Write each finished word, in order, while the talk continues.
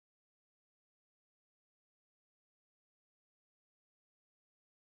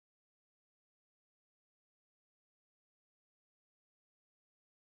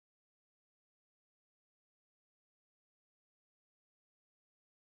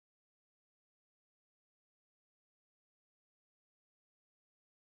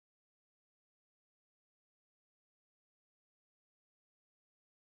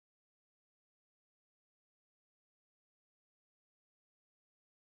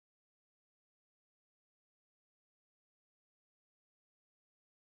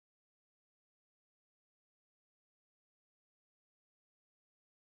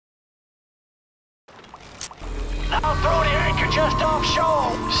just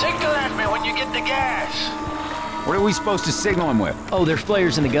offshore. Signal at me when you get the gas. What are we supposed to signal him with? Oh, there's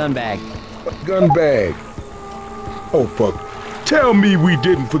flares in the gun bag. Gun bag. Oh, fuck. Tell me we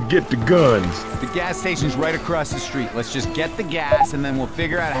didn't forget the guns. The gas station's right across the street. Let's just get the gas and then we'll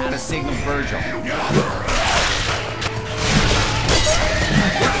figure out how to signal Virgil.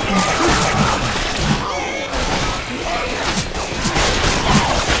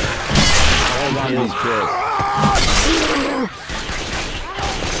 Hold on to these kids.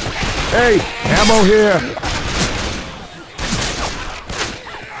 Hey, ammo here.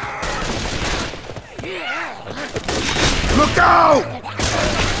 Look out!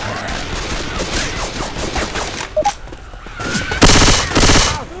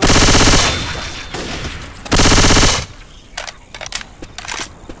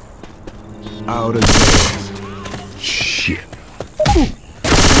 Out of gas. Shit.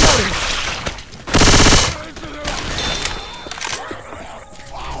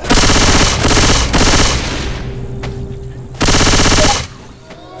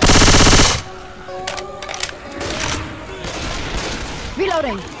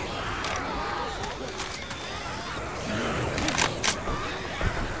 Reloading.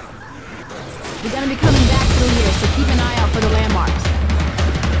 We're gonna be coming back through here, so keep an eye out for the landmarks.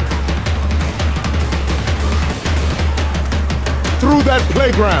 Through that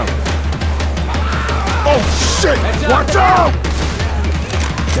playground. Oh shit! Watch out!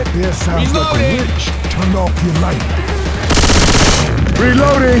 That there sounds like a witch. Turn off your light.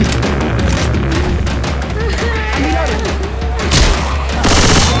 Reloading!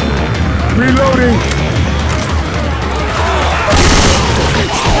 Reloading!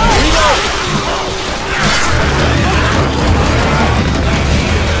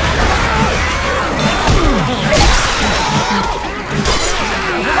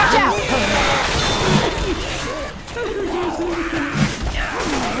 Watch out!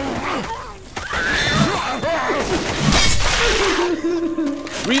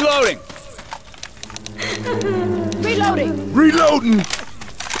 Reloading! Reloading! Reloading!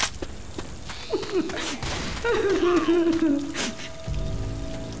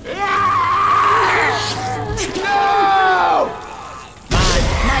 No!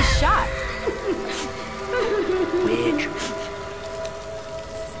 Nice shot. Bitch.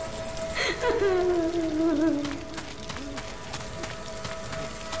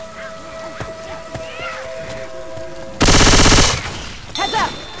 Heads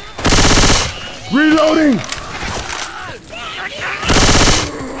up! Reloading!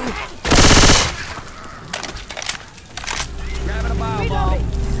 Grabbing a ball.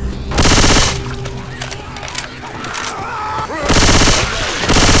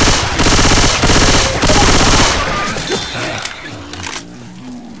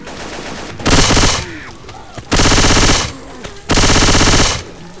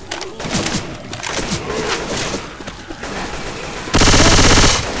 Reloading!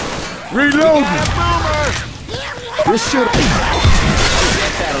 Reloading! This shit.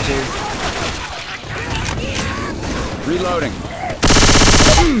 That'll do. Reloading.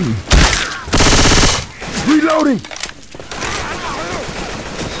 Reloading!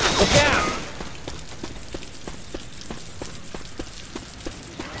 Look out!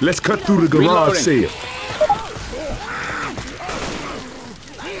 Let's cut through the garage Reloading. sale.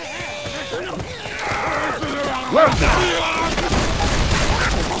 Left now.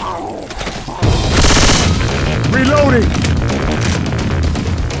 Reloading!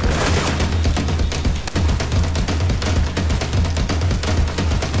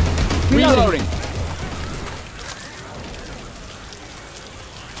 Reloading.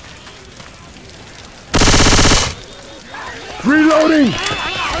 Reloading!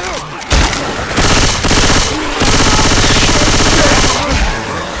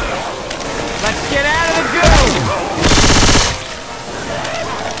 Let's get out of the goo!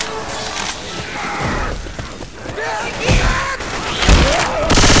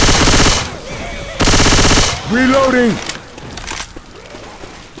 Reloading!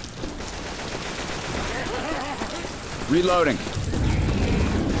 Reloading.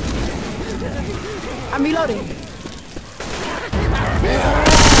 I'm reloading.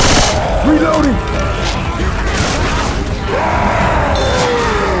 Reloading!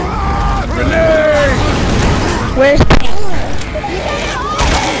 Grenade! Where's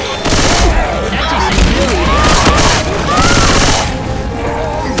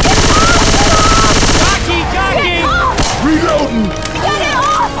Reloading!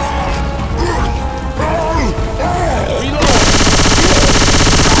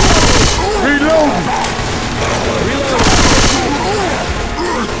 Reloading!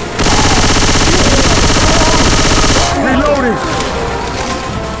 Reloading!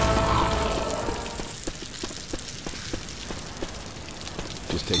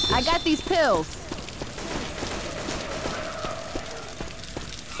 just take this. I got these pills.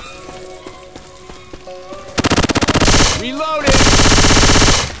 Reloading!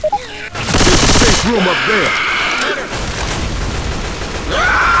 There's a safe room up there.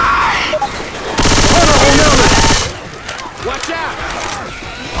 Hunter on Ellis! Watch out!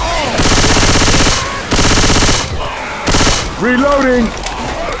 Reloading!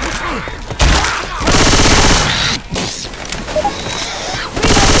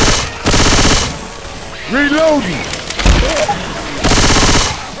 Reloading!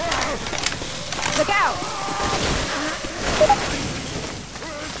 Look out!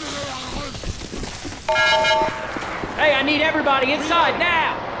 Hey, I need everybody inside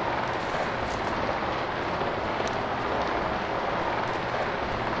now!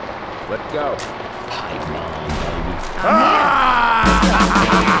 Let go. Ah!